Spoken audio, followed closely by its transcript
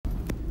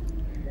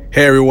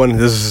Hey everyone,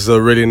 this is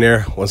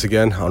Rillionaire once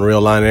again on Real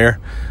Line Air.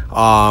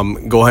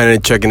 Go ahead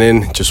and checking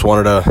in. Just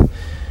wanted to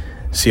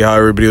see how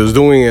everybody was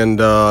doing and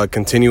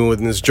continue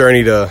with this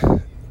journey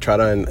to try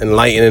to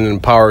enlighten and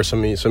empower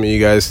some of you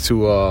guys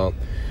to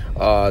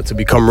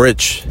become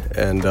rich.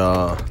 And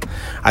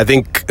I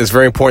think it's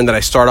very important that I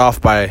start off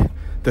by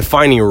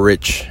defining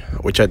rich,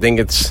 which I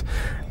think it's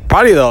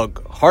probably the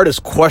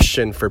hardest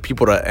question for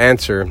people to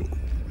answer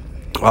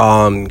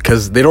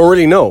because they don't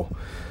really know.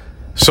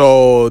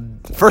 So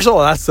first of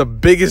all, that's the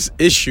biggest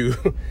issue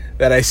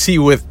that I see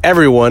with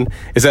everyone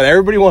is that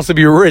everybody wants to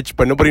be rich,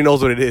 but nobody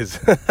knows what it is.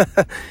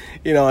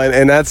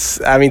 And that's,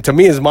 I mean, to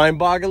me is mind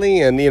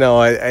boggling. And,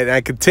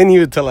 I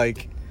continue to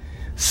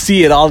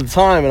see it all the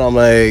time. And I'm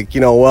like,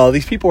 well,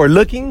 these people are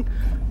looking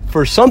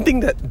for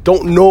something that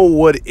don't know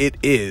what it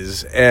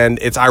is. And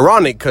it's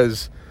ironic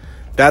because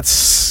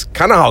that's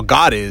kind of how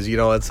God is,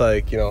 it's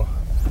like, you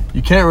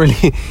can't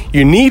really,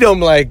 you need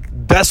him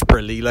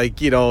desperately,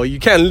 you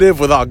can't live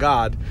without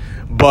God.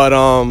 But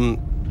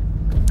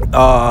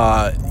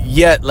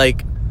yet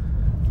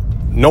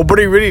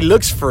nobody really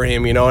looks for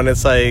him, and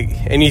it's like,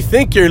 and you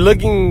think you're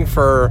looking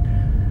for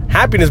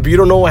happiness, but you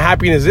don't know what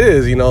happiness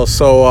is,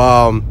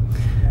 so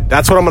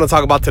that's what I'm going to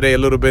talk about today a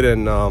little bit.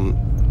 And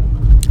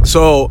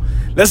so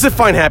let's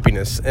define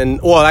happiness.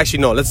 And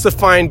let's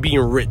define being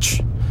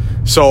rich.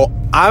 So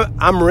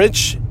I'm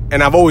rich,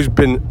 and I've always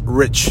been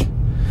rich.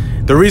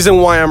 The reason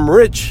why I'm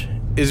rich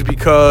is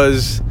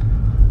because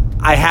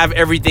I have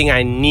everything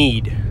I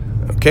need.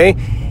 Okay.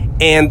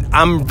 And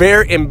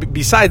and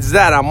besides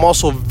that, I'm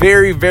also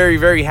very, very,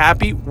 very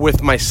happy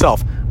with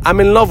myself. I'm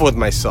in love with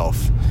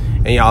myself.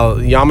 And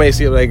y'all may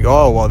see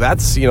oh, well,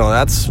 that's a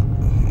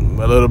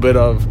little bit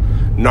of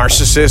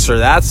narcissist, or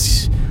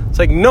it's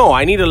like, no,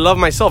 I need to love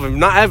myself.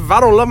 If I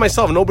don't love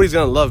myself, nobody's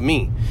going to love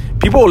me.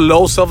 People with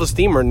low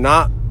self-esteem are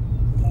not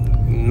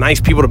nice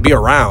people to be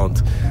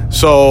around.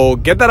 So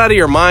get that out of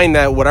your mind,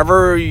 that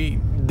whatever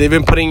they've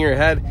been putting in your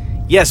head,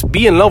 yes,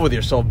 be in love with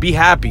yourself, be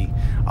happy.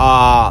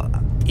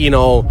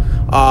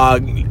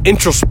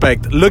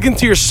 Introspect, look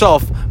into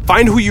yourself,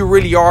 find who you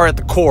really are at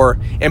the core,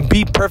 and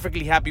be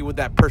perfectly happy with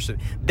that person.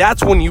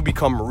 That's when you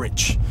become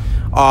rich.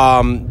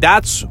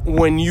 That's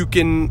when you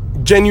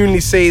can genuinely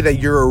say that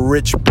you're a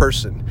rich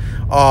person.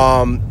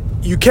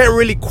 You can't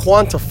really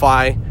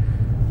quantify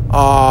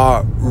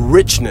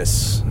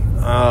richness.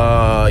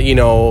 I've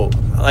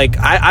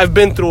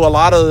been through a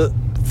lot of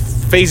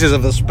phases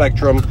of the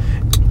spectrum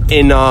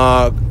in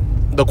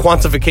the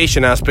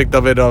quantification aspect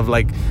of it, of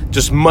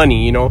just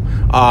money.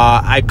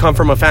 I come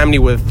from a family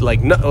with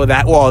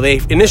they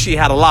initially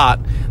had a lot,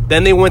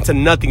 then they went to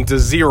nothing, to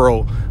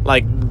zero,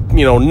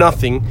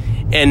 nothing,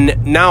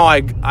 and now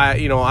I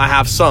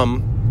have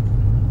some,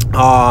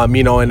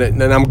 and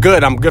I'm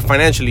good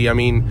financially. I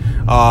mean,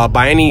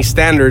 by any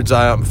standards,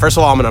 first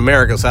of all, I'm in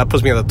America, so that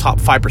puts me at the top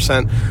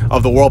 5%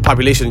 of the world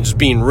population, just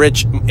being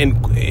rich in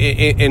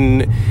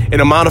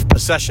amount of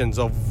possessions,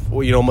 of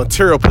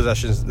material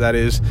possessions, that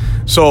is.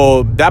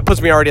 So that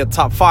puts me already at the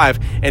top 5,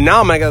 and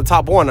now I'm at the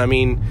top 1. I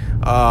mean,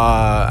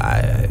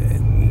 I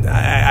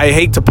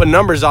hate to put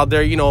numbers out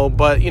there,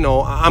 but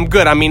I'm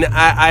good. I mean,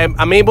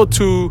 I'm able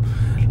to,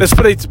 let's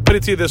put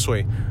it to you this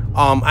way.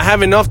 I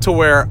have enough to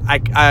where I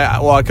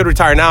could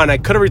retire now, and I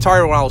could have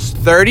retired when I was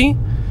 30.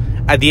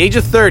 At the age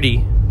of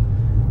 30,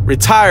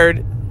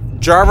 retired,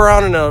 drive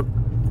around in a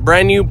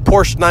brand new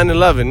Porsche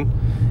 911,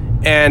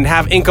 and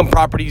have income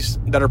properties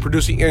that are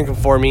producing income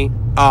for me,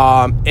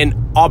 and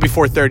all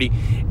before 30.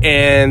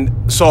 And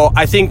so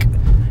I think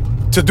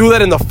to do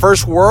that in the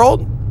first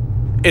world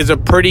is a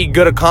pretty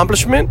good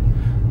accomplishment.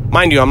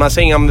 Mind you, I'm not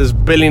saying I'm this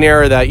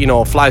billionaire that,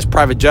 flies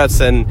private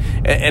jets and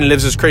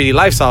lives this crazy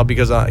lifestyle,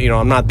 because,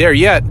 I'm not there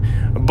yet.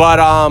 But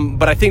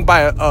I think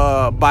by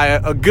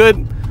a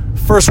good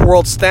first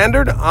world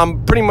standard,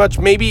 I'm pretty much,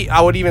 maybe I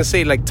would even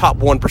say top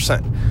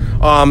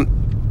 1%.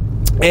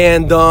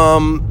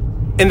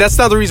 And that's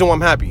not the reason why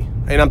I'm happy.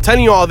 And I'm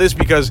telling you all this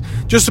because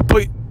just to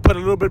put a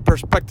little bit of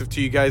perspective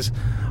to you guys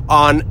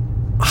on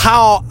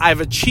how I've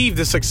achieved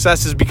this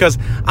success, is because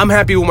I'm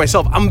happy with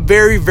myself. I'm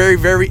very, very,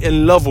 very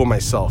in love with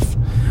myself.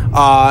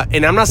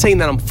 And I'm not saying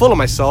that I'm full of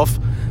myself,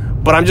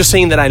 but I'm just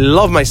saying that I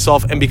love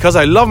myself. And because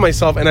I love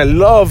myself, and I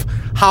love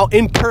how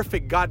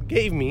imperfect God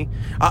gave me,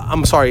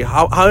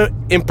 how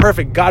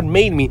imperfect God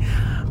made me,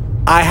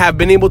 I have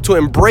been able to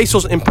embrace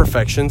those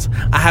imperfections.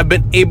 I have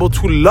been able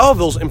to love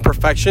those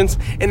imperfections,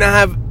 and I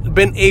have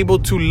been able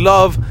to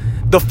love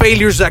the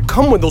failures that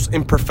come with those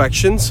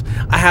imperfections.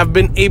 I have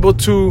been able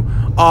to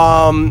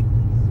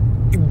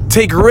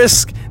take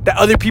risks that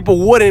other people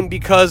wouldn't,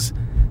 because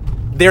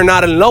they're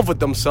not in love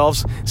with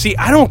themselves. See,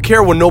 I don't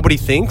care what nobody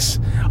thinks.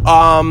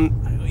 When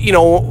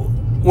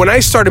I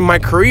started my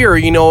career,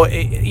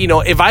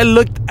 if I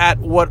looked at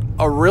what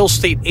a real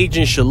estate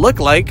agent should look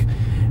like,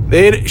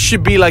 it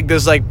should be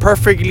this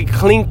perfectly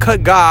clean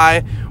cut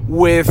guy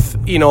with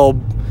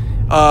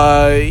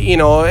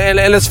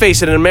and let's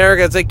face it, in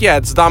America, it's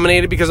it's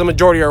dominated because the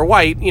majority are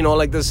white,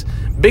 this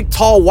big,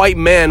 tall white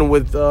man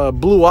with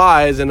blue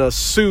eyes and a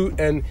suit,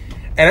 and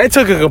And I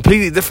took a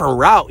completely different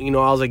route. You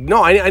know, I was like,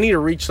 no, I need to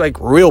reach like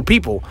real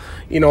people.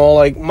 You know,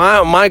 like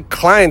my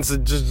clients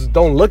just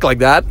don't look like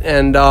that.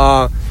 And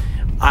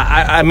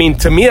I mean,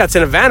 to me, that's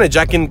an advantage.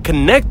 I can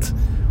connect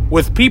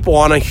with people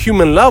on a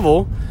human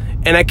level,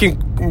 and I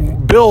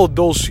can build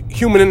those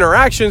human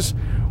interactions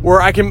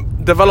where I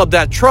can develop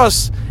that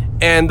trust.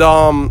 And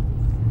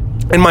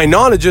my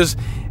knowledge is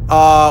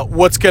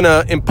what's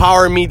gonna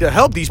empower me to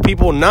help these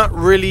people, not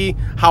really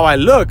how I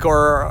look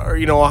or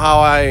you know, how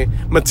I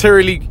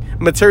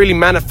materially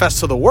manifest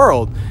to the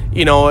world.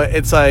 You know,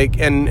 it's like,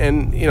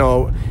 and you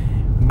know,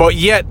 but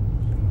yet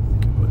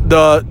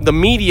the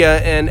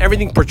media and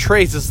everything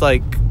portrays this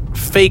like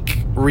fake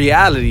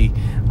reality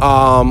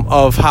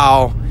of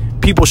how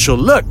people should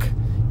look,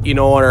 you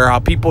know, or how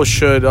people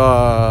should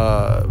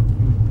appear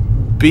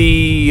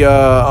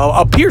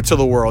to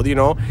the world, you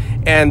know.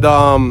 And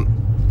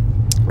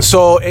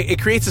so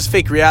it creates this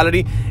fake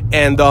reality.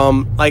 And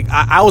like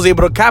I was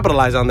able to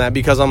capitalize on that,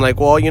 because I'm like,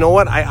 well, you know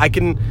what, I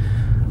can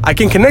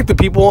connect to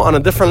people on a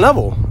different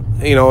level,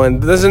 you know,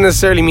 and it doesn't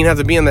necessarily mean have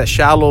to be in that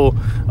shallow,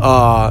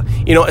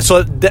 you know.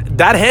 So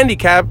that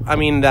handicap, I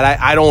mean, that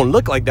I don't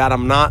look like that.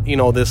 I'm not, you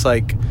know, this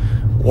like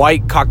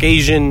white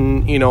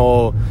Caucasian, you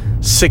know,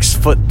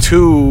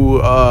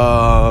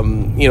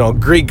 6'2", you know,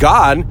 Greek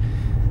god.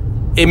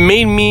 It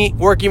made me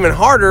work even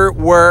harder,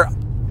 where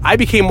I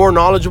became more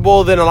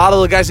knowledgeable than a lot of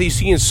the guys that you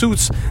see in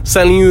suits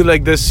selling you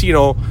like this, you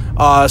know,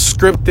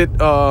 scripted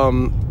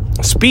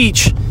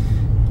speech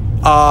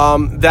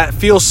that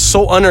feels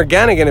so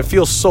unorganic and it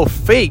feels so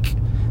fake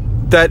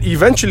that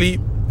eventually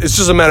it's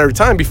just a matter of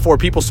time before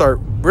people start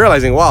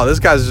realizing, wow, this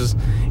guy's just,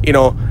 you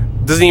know,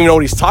 doesn't even know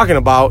what he's talking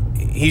about.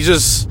 He's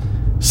just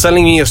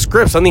selling me a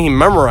script, something he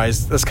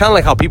memorized. That's kind of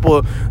like how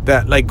people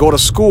that like go to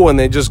school and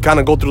they just kind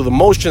of go through the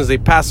motions. They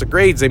pass the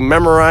grades, they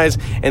memorize,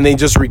 and they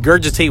just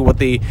regurgitate what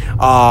they,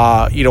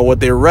 you know,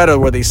 what they read or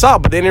what they saw,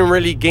 but they didn't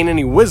really gain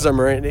any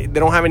wisdom, or they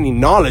don't have any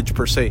knowledge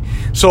per se.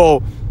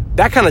 So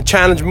that kind of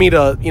challenged me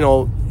to, you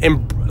know,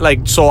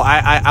 like, so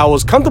I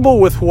was comfortable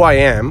with who I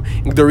am,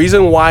 the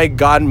reason why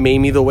God made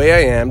me the way I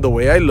am, the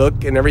way I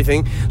look and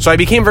everything. So I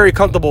became very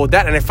comfortable with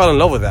that, and I fell in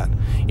love with that,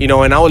 you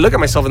know. And I would look at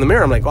myself in the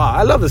mirror, I'm like, wow,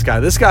 I love this guy.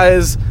 This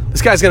guy's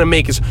gonna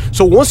make it.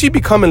 So once you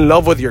become in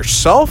love with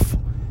yourself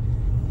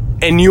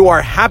and you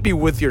are happy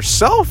with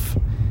yourself,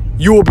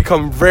 you will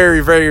become very,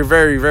 very,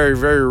 very, very,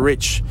 very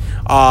rich.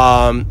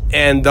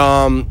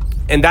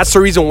 And that's the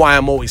reason why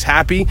I'm always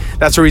happy.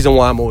 That's the reason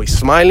why I'm always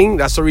smiling.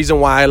 That's the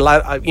reason why I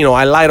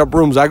light up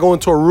rooms. I go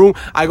into a room,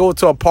 I go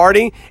to a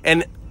party,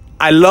 and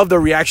I love the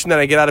reaction that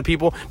I get out of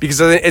people,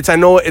 because I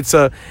know it's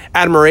a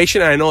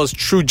admiration, and I know it's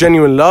true,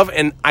 genuine love,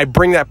 and I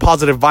bring that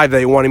positive vibe that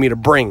they wanted me to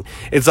bring.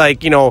 It's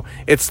like, you know,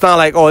 it's not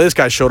like, oh, this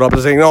guy showed up.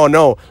 It's like,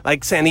 no,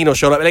 like Sandino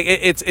showed up. Like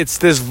it's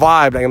this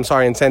vibe. Like, I'm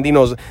sorry, and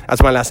Sandino's,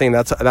 that's my last name.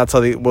 That's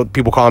how what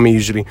people call me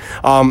usually.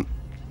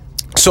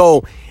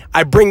 So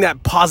I bring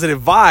that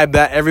positive vibe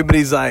that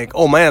everybody's like,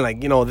 oh man,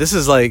 like, you know, this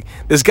guy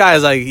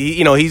is like,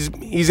 you know, he's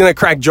gonna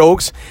crack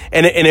jokes,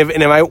 and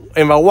if I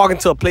walk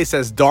into a place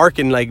that's dark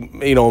and like,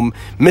 you know,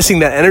 missing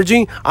that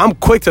energy, I'm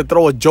quick to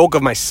throw a joke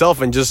of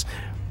myself and just,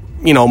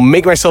 you know,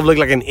 make myself look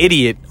like an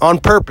idiot on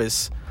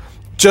purpose,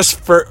 just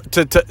for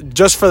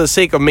the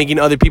sake of making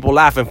other people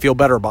laugh and feel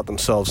better about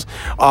themselves.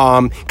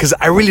 Because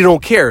I really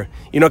don't care,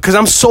 you know, because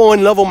I'm so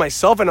in love with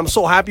myself and I'm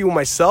so happy with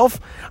myself.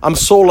 I'm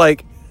so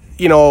like,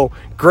 you know,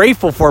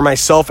 grateful for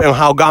myself and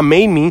how God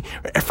made me,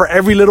 for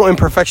every little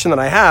imperfection that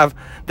I have,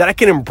 that I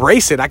can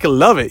embrace it. I can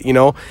love it, you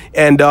know.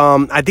 And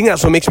I think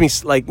that's what makes me,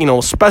 like, you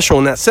know, special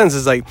in that sense,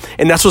 is like,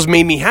 and that's what's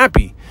made me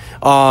happy.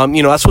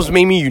 You know, that's what's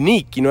made me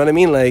unique. You know what I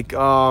mean? Like,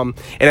 and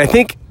I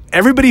think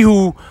everybody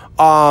who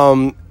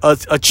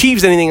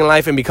achieves anything in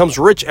life and becomes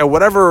rich at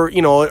whatever,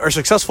 you know, or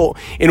successful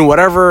in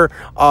whatever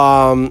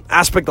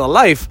aspect of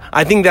life,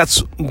 I think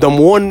that's the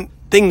one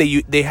thing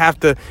that they have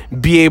to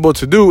be able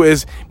to do,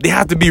 is they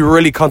have to be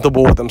really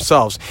comfortable with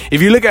themselves.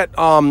 If you look at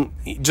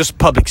just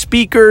public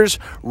speakers,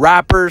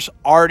 rappers,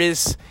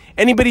 artists,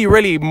 anybody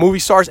really, movie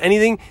stars,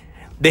 anything,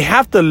 they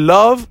have to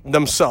love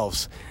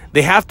themselves.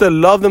 They have to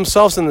love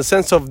themselves in the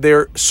sense of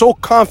they're so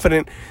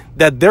confident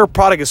that their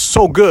product is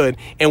so good,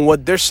 and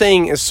what they're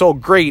saying is so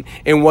great,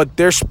 and what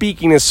they're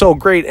speaking is so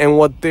great, and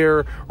what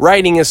they're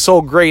writing is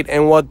so great,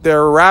 and what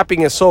they're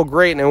rapping is so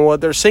great, and what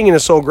they're singing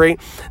is so great,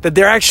 that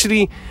they're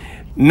actually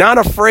not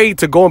afraid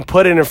to go and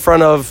put it in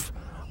front of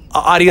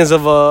an audience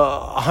of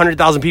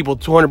 100,000 people,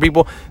 200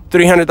 people,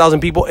 300,000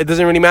 people. It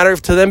doesn't really matter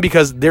to them,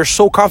 because they're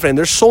so confident.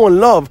 They're so in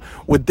love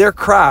with their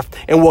craft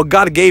and what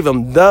God gave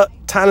them, the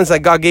talents that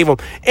God gave them,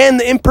 and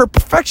the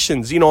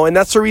imperfections, you know. And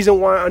that's the reason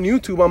why on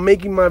YouTube I'm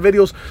making my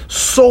videos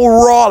so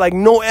raw, like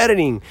no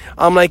editing.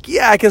 I'm like,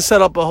 yeah, I can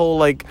set up a whole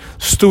like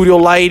studio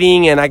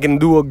lighting, and I can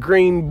do a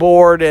green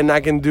board, and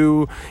I can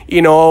do,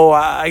 you know,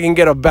 I can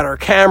get a better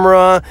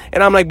camera.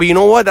 And I'm like, but you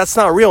know what? That's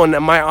not real. And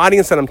my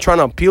audience that I'm trying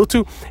to appeal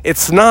to,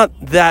 it's not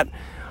that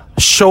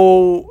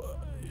show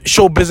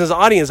business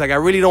audience. Like, I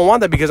really don't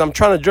want that, because I'm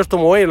trying to drift them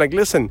away. Like,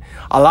 listen,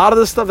 a lot of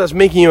the stuff that's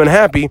making you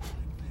unhappy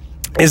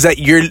is that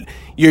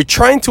you're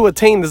trying to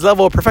attain this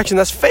level of perfection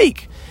that's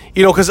fake.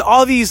 because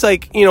all these,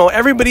 like,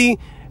 everybody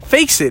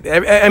fakes it.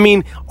 I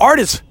mean,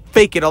 artists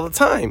fake it all the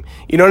time.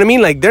 You know what I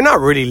mean? Like, they're not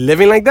really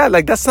living like that.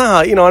 Like, that's not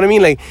how, you know what I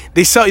mean? Like,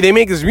 they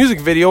make this music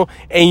video,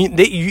 and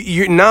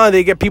now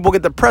they get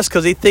depressed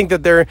because they think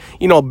that they're,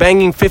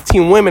 banging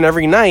 15 women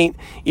every night,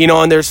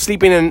 and they're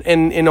sleeping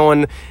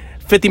in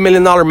 $50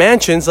 million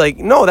mansions. Like,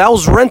 no, that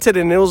was rented,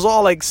 and it was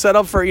all like set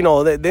up for,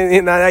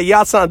 that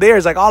yacht's not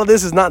theirs. Like, all of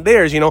this is not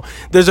theirs.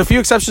 There's a few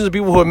exceptions of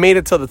people who have made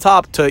it to the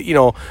top to,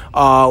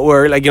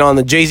 where, like, on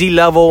the Jay-Z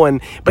level,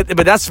 but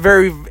that's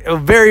very,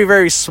 very,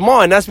 very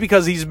small, and that's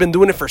because he's been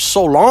doing it for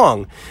so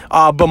long.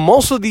 But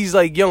most of these,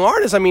 like, young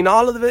artists, I mean,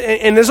 all of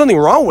it, and there's nothing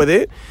wrong with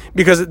it,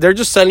 because they're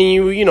just selling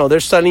you, they're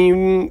selling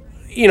you,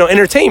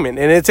 entertainment,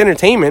 and it's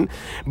entertainment,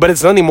 but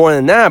it's nothing more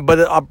than that.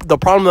 But the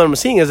problem that I'm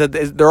seeing is that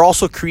they're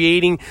also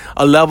creating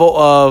a level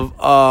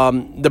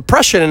of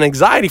depression and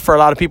anxiety for a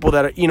lot of people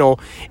that,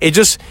 it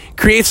just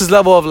creates this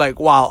level of like,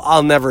 wow,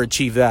 I'll never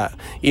achieve that,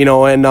 and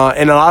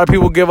a lot of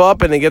people give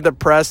up and they get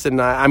depressed.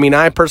 And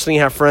I personally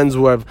have friends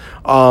who have,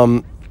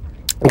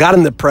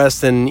 gotten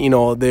depressed, and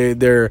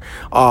they're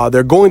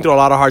going through a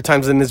lot of hard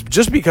times, and it's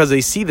just because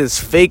they see this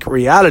fake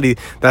reality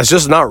that's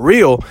just not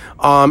real,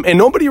 and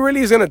nobody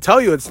really is going to tell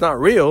you it's not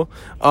real,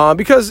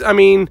 because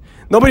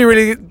nobody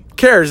really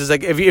cares. It's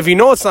like, if you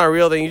know it's not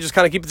real, then you just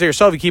kind of keep it to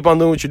yourself. You keep on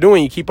doing what you're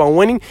doing, you keep on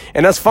winning,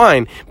 and that's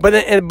fine. But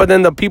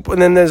then the people,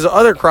 and then there's the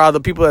other crowd,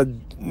 the people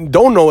that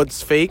don't know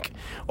it's fake,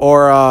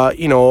 or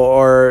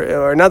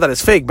or not that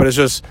it's fake, but it's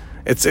just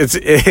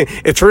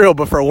it's real,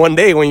 but for one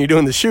day when you're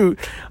doing the shoot,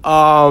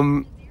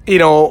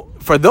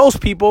 for those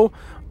people,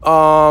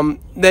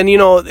 then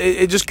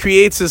it just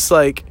creates this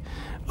like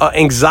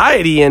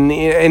anxiety, and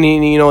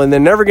they're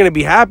never going to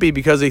be happy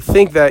because they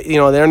think that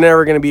they're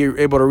never going to be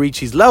able to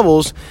reach these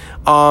levels.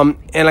 And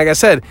like I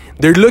said,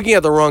 they're looking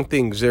at the wrong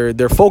things.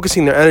 They're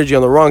focusing their energy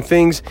on the wrong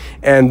things,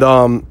 and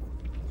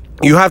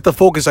you have to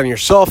focus on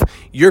yourself,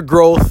 your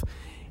growth,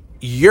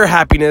 your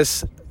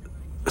happiness,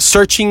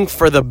 searching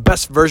for the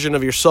best version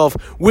of yourself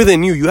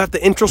within you. You have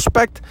to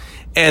introspect,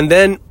 and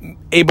then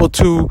able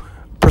to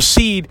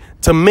proceed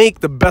to make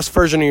the best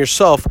version of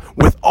yourself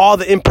with all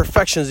the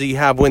imperfections that you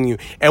have within you.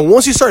 And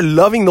once you start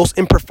loving those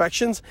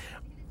imperfections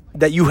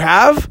that you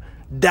have,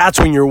 that's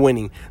when you're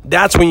winning.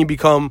 That's when you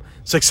become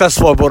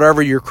successful at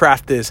whatever your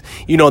craft is.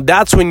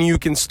 That's when you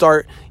can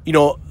start,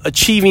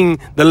 achieving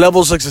the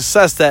levels of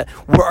success that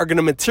are going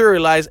to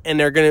materialize, and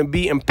they're going to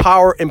be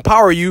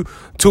empower you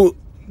to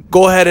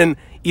go ahead and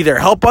either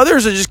help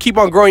others or just keep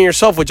on growing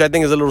yourself, which I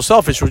think is a little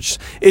selfish, which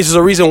is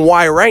the reason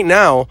why right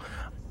now,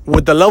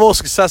 with the level of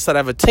success that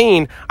I've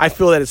attained, I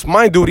feel that it's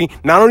my duty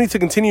not only to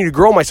continue to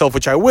grow myself,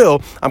 which I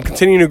will. I'm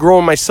continuing to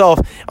grow myself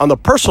on the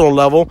personal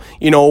level,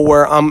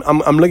 where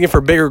I'm looking for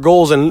bigger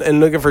goals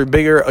and looking for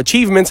bigger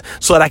achievements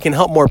so that I can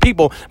help more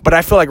people. But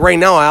I feel like right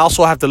now I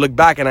also have to look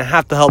back, and I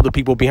have to help the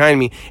people behind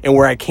me and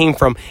where I came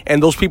from,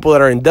 and those people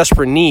that are in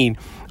desperate need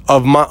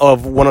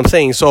of what I'm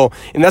saying. So,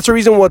 and that's the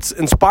reason what's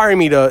inspiring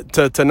me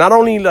to not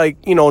only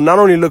not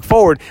only look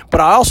forward, but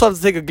I also have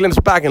to take a glimpse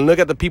back and look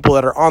at the people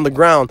that are on the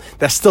ground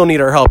that still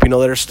need our help, that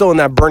are still in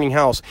that burning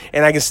house,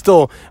 and I can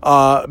still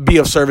be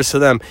of service to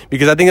them,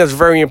 because I think that's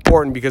very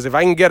important. Because if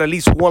I can get at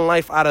least one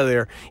life out of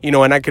there,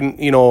 and I can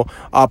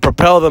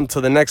propel them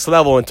to the next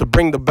level and to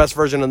bring the best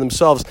version of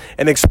themselves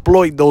and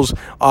exploit those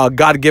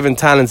God-given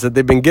talents that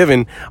they've been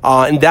given,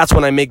 and that's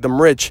when I make them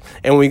rich.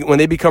 And when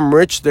they become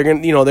rich, they're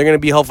gonna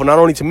be helpful not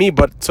only to me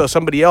but to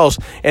somebody else.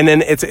 And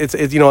then it's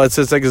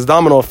like this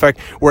domino effect,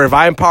 where if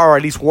I empower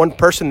at least one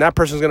person, that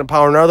person's going to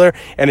empower another,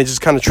 and it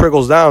just kind of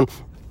trickles down,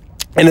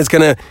 and it's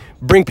going to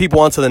bring people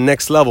onto the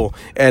next level.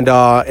 And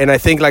I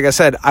think, like I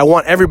said, I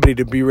want everybody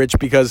to be rich,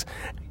 because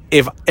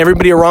if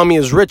everybody around me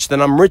is rich,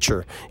 then I'm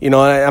richer,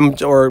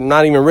 or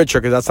not even richer,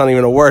 because that's not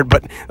even a word,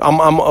 but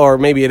or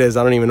maybe it is.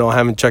 I don't even know. I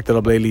haven't checked it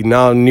up lately.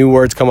 Now new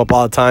words come up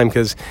all the time,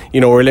 because,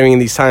 we're living in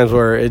these times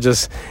where it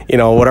just,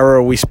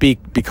 whatever we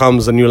speak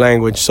becomes a new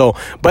language. So,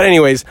 but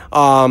anyways,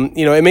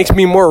 it makes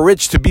me more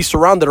rich to be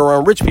surrounded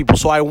around rich people.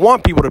 So I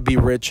want people to be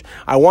rich.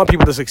 I want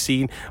people to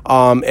succeed.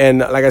 And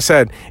like I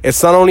said,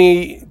 it's not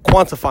only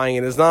quantifying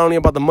it. It's not only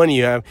about the money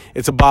you have.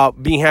 It's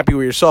about being happy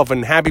with yourself,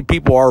 and happy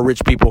people are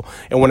rich people.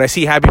 And when I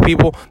see happy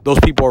people, those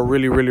people are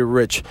really, really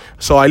rich.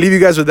 So I leave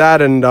you guys with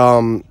that, and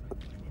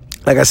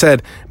like I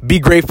said, be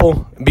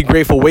grateful.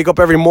 Wake up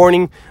every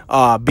morning,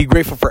 be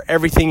grateful for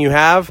everything you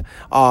have.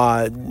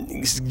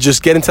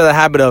 Just get into the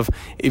habit of,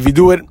 if you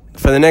do it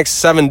for the next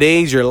 7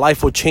 days, your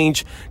life will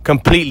change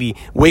completely.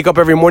 Wake up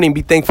every morning,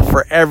 be thankful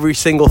for every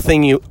single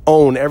thing you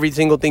own, every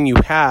single thing you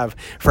have,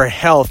 for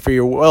health, for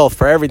your wealth,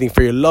 for everything,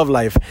 for your love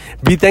life.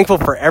 Be thankful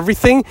for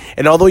everything.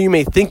 And although you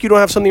may think you don't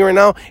have something right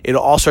now,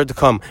 it'll all start to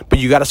come. But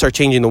you got to start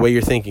changing the way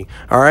you're thinking.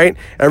 All right,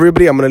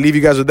 everybody, I'm going to leave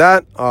you guys with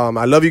that.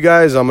 I love you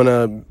guys. I'm going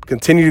to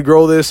continue to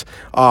grow this.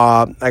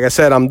 Like I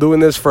said, I'm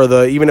doing this for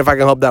even if I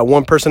can help that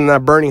one person in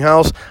that burning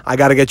house, I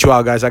got to get you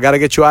out, guys. I got to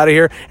get you out of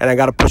here, and I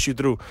got to push you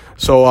through.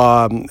 So,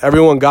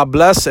 everyone, God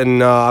bless,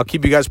 and I'll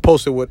keep you guys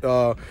posted with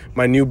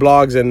my new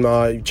blogs,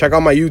 and check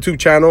out my YouTube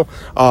channel.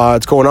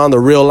 It's going on, The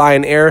Real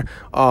Lion Air.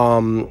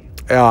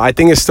 I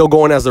think it's still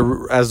going as the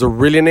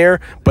Realionaire,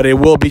 but it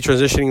will be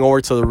transitioning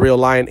over to the Real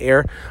Lion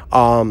Air.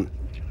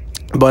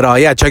 But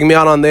yeah, check me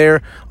out on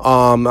there.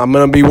 I'm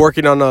gonna be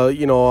working on on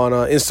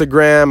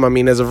Instagram. I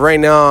mean, as of right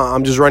now,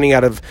 I'm just running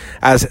out of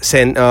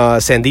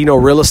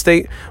Sandino Real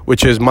Estate,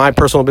 which is my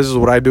personal business,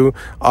 what I do,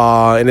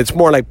 and it's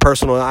more like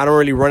personal. I don't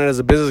really run it as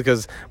a business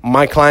because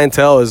my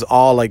clientele is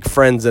all like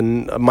friends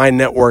and my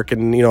network,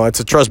 and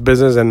it's a trust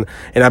business, and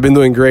I've been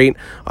doing great.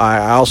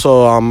 I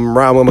also I'm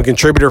a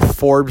contributor for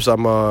Forbes.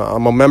 I'm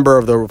a member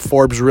of the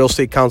Forbes Real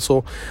Estate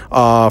Council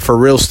for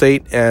real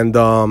estate, and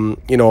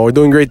we're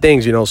doing great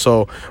things.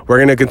 So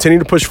we're going to continue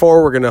to push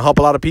forward. We're going to help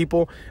a lot of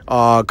people.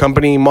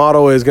 Company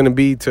motto is going to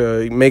be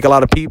to make a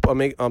lot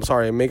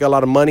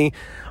of money,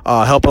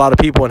 help a lot of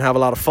people, and have a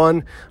lot of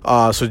fun.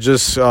 So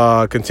just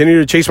continue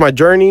to chase my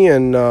journey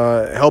and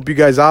help you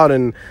guys out.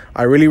 And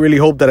I really, really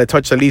hope that I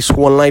touched at least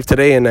one life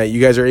today, and that you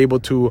guys are able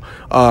to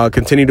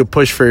continue to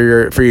push for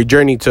your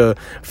journey to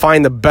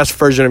find the best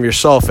version of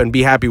yourself and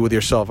be happy with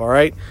yourself. All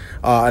right.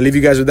 I leave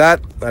you guys with that.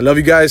 I love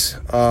you guys.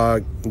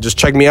 Just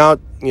check me out,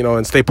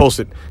 and stay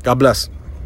posted. God bless.